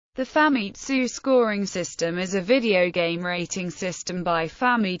The Famitsū scoring system is a video game rating system by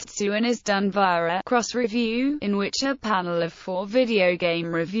Famitsū and is done via a cross-review, in which a panel of 4 video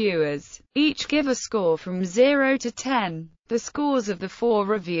game reviewers each give a score from 0 to 10. The scores of the 4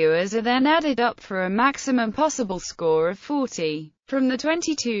 reviewers are then added up for a maximum possible score of 40. From the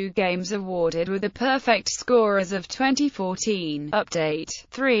 22 games awarded with a perfect score as of 2014 update,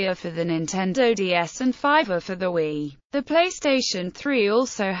 3 are for the Nintendo DS and 5 are for the Wii. The PlayStation 3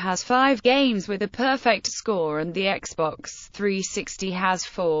 also has 5 games with a perfect score and the Xbox 360 has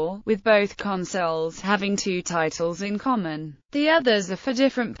 4, with both consoles having 2 titles in common. The others are for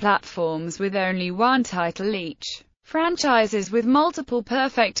different platforms with only 1 title each. Franchises with multiple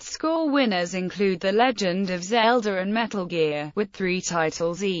perfect score winners include The Legend of Zelda and Metal Gear, with 3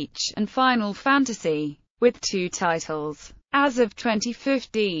 titles each, and Final Fantasy, with 2 titles. As of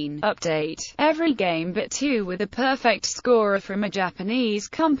 2015 update, every game but 2 with a perfect score are from a Japanese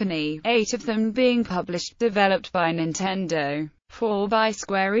company, 8 of them being developed by Nintendo, 4 by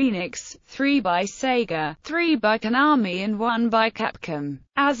Square Enix, 3 by Sega, 3 by Konami and 1 by Capcom.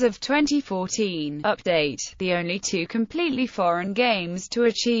 As of 2014 update, the only 2 completely foreign games to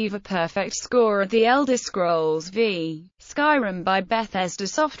achieve a perfect score are The Elder Scrolls V, Skyrim by Bethesda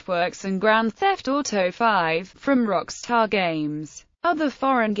Softworks and Grand Theft Auto 5, from Rockstar Games. Other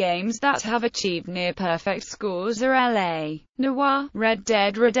foreign games that have achieved near-perfect scores are L.A. Noire, Red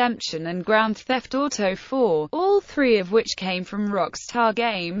Dead Redemption and Grand Theft Auto 4, all 3 of which came from Rockstar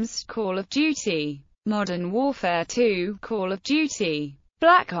Games, Call of Duty, Modern Warfare 2, Call of Duty,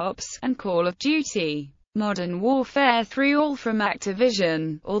 Black Ops, and Call of Duty, Modern Warfare 3 all from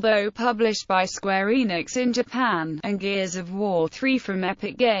Activision, although published by Square Enix in Japan, and Gears of War 3 from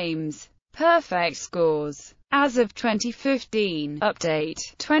Epic Games. Perfect scores. As of 2015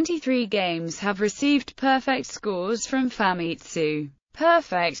 update, 23 games have received perfect scores from Famitsū.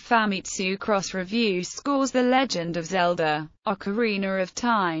 Perfect Famitsū cross-review scores The Legend of Zelda, Ocarina of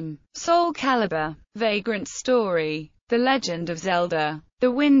Time, Soul Calibur, Vagrant Story, The Legend of Zelda, The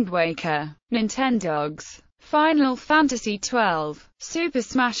Wind Waker, Nintendogs, Final Fantasy XII, Super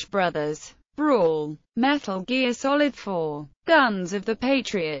Smash Bros. Brawl, Metal Gear Solid 4, Guns of the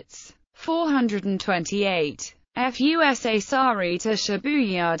Patriots, 428, FUSA Sarita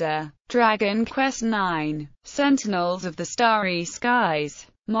Shibuyada, Dragon Quest IX, Sentinels of the Starry Skies,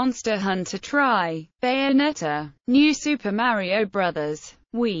 Monster Hunter Tri, Bayonetta, New Super Mario Bros.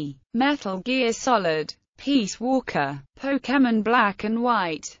 Wii, Metal Gear Solid, Peace Walker, Pokémon Black and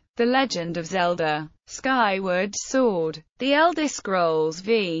White, The Legend of Zelda, Skyward Sword, The Elder Scrolls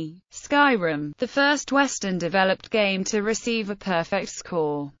V, Skyrim, the first Western-developed game to receive a perfect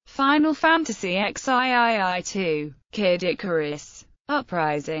score, Final Fantasy XIII 2, Kid Icarus,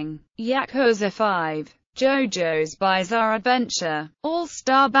 Uprising, Yakuza 5, JoJo's Bizarre Adventure,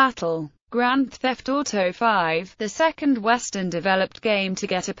 All-Star Battle, Grand Theft Auto 5, the second Western-developed game to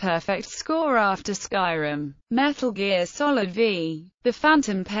get a perfect score after Skyrim, Metal Gear Solid V, The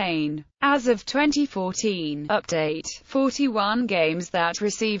Phantom Pain. As of 2014 update, 41 games that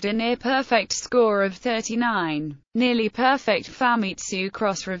received a near-perfect score of 39. Nearly perfect Famitsū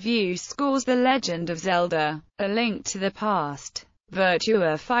cross-review scores The Legend of Zelda, A Link to the Past,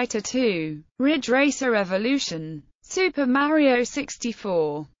 Virtua Fighter 2, Ridge Racer Evolution, Super Mario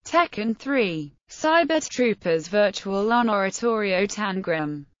 64, Tekken 3, Cyber Troopers Virtual on Oratorio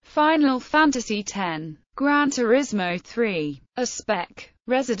Tangram, Final Fantasy X, Gran Turismo 3, A Spec,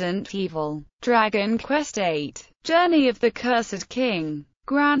 Resident Evil, Dragon Quest VIII, Journey of the Cursed King,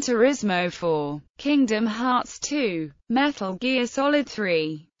 Gran Turismo 4, Kingdom Hearts 2, Metal Gear Solid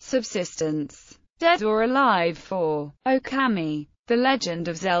 3, Subsistence, Dead or Alive 4, Okami, The Legend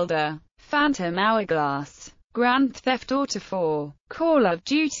of Zelda, Phantom Hourglass, Grand Theft Auto 4, Call of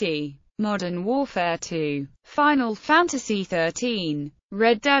Duty, Modern Warfare 2, Final Fantasy XIII,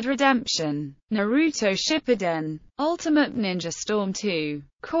 Red Dead Redemption, Naruto Shippuden, Ultimate Ninja Storm 2,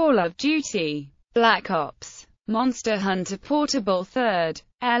 Call of Duty, Black Ops, Monster Hunter Portable 3rd,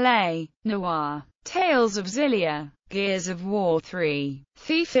 L.A. Noire, Tales of Xillia, Gears of War 3,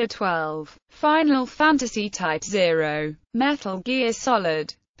 FIFA 12, Final Fantasy Type 0, Metal Gear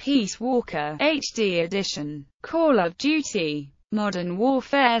Solid, Peace Walker HD Edition, Call of Duty, Modern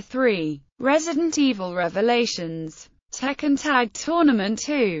Warfare 3, Resident Evil Revelations, Tekken Tag Tournament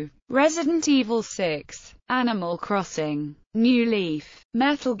 2, Resident Evil 6, Animal Crossing, New Leaf,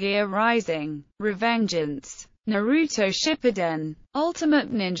 Metal Gear Rising, Revengeance, Naruto Shippuden,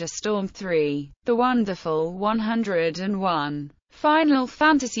 Ultimate Ninja Storm 3, The Wonderful 101, Final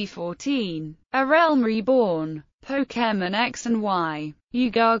Fantasy XIV, A Realm Reborn, Pokémon X and Y,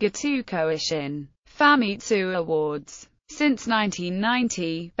 Yugaga 2 Koishin, Famitsū Awards, Since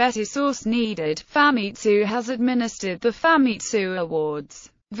 1990, better source needed. Famitsu has administered the Famitsū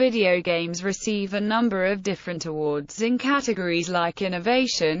Awards. Video games receive a number of different awards in categories like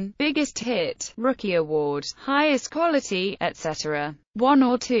Innovation, Biggest Hit, Rookie Award, Highest Quality, etc. 1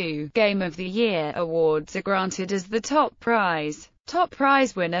 or 2 Game of the Year awards are granted as the top prize. Top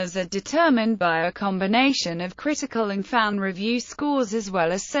prize winners are determined by a combination of critical and fan review scores as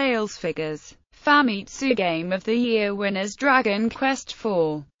well as sales figures. Famitsu Game of the Year winners: Dragon Quest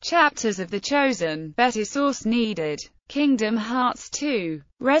IV, Chapters of the Chosen, better source needed, Kingdom Hearts 2,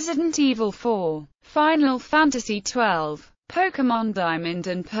 Resident Evil 4, Final Fantasy 12, Pokémon Diamond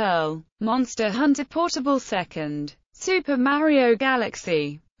and Pearl, Monster Hunter Portable 2nd, Super Mario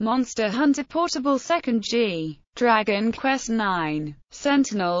Galaxy, Monster Hunter Portable 2nd G, Dragon Quest IX,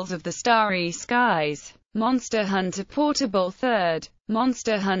 Sentinels of the Starry Skies, Monster Hunter Portable 3rd,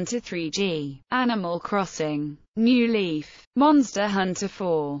 Monster Hunter 3G, Animal Crossing, New Leaf, Monster Hunter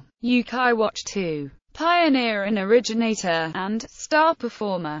 4, Yokai Watch 2, Pioneer and Originator, and Star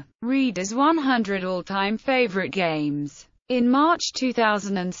Performer. Readers' 100 All-Time Favorite Games. In March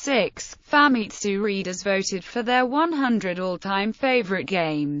 2006, Famitsu readers voted for their 100 all-time favorite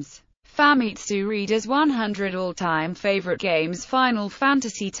games. Famitsu readers' 100 all-time favorite games: Final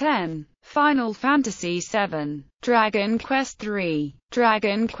Fantasy X, Final Fantasy VII, Dragon Quest III,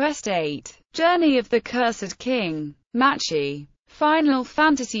 Dragon Quest VIII, Journey of the Cursed King, Machi, Final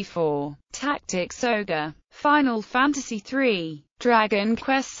Fantasy IV, Tactics Ogre, Final Fantasy III, Dragon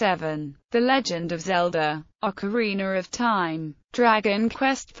Quest VII, The Legend of Zelda, Ocarina of Time, Dragon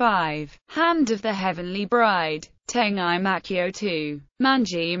Quest V, Hand of the Heavenly Bride, Tengai Makyo 2,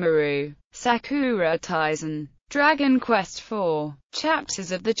 Manji-Maru, Sakura Taisen, Dragon Quest IV,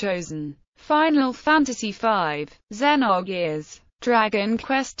 Chapters of the Chosen, Final Fantasy V, Xenogears, Dragon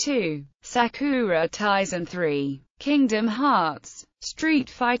Quest II, Sakura Taisen 3, Kingdom Hearts, Street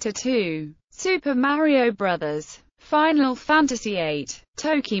Fighter II, Super Mario Bros., Final Fantasy VIII,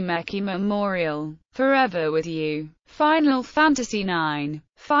 Tokimeki Memorial, Forever With You, Final Fantasy IX,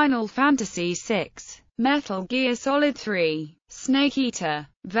 Final Fantasy VI, Metal Gear Solid 3, Snake Eater,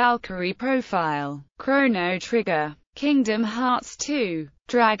 Valkyrie Profile, Chrono Trigger, Kingdom Hearts 2,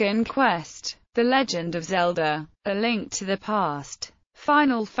 Dragon Quest, The Legend of Zelda, A Link to the Past,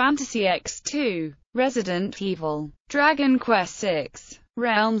 Final Fantasy X2, Resident Evil, Dragon Quest VI,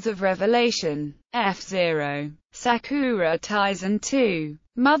 Realms of Revelation, F-Zero, Sakura Taisen 2,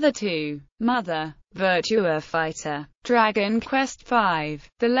 Mother 2, Mother, Virtua Fighter, Dragon Quest V,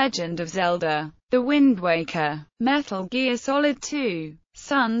 The Legend of Zelda, The Wind Waker, Metal Gear Solid 2,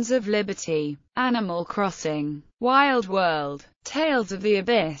 Sons of Liberty, Animal Crossing, Wild World, Tales of the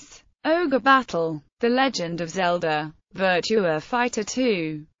Abyss, Ogre Battle, The Legend of Zelda, Virtua Fighter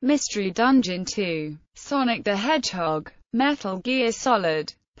 2, Mystery Dungeon 2, Sonic the Hedgehog, Metal Gear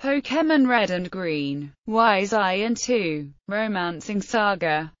Solid, Pokémon Red and Green, Wise Iron 2, Romancing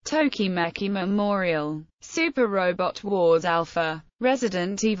Saga, Tokimeki Memorial, Super Robot Wars Alpha,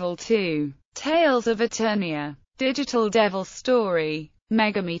 Resident Evil 2, Tales of Eternia, Digital Devil Story,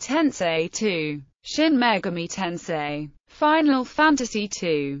 Megami Tensei 2, Shin Megami Tensei, Final Fantasy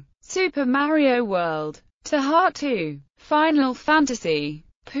 2, Super Mario World, Taha 2, Final Fantasy,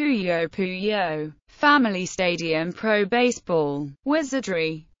 Puyo Puyo, Family Stadium Pro Baseball,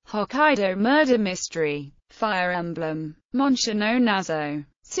 Wizardry, Hokkaido Murder Mystery, Fire Emblem, Monsha no Nazo,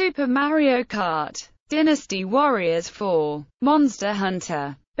 Super Mario Kart, Dynasty Warriors 4, Monster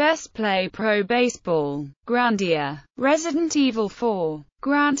Hunter, Best Play Pro Baseball, Grandia, Resident Evil 4,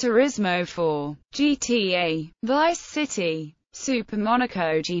 Gran Turismo 4, GTA, Vice City, Super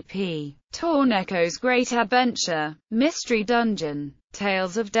Monaco GP, Torneco's Great Adventure, Mystery Dungeon,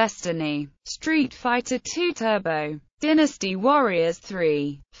 Tales of Destiny, Street Fighter 2 Turbo, Dynasty Warriors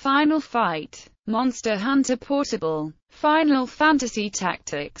 3, Final Fight, Monster Hunter Portable, Final Fantasy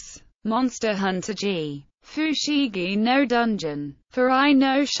Tactics, Monster Hunter G, Fushigi no Dungeon, Furai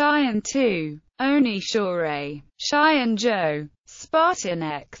no Shion 2, Oni Shorei, Shion Joe, Spartan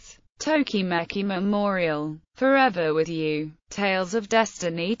X, Tokimeki Memorial, Forever With You, Tales of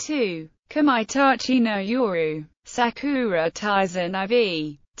Destiny 2, Kamaitachi no Yoru, Sakura Taisen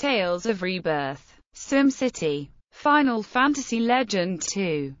IV, Tales of Rebirth, SimCity, Final Fantasy Legend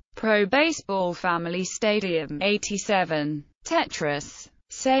 2, Pro Baseball Family Stadium 87, Tetris,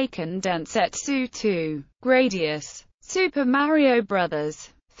 Seiken Densetsu 2, Gradius, Super Mario Bros.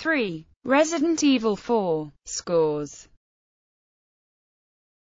 3, Resident Evil 4, Scores.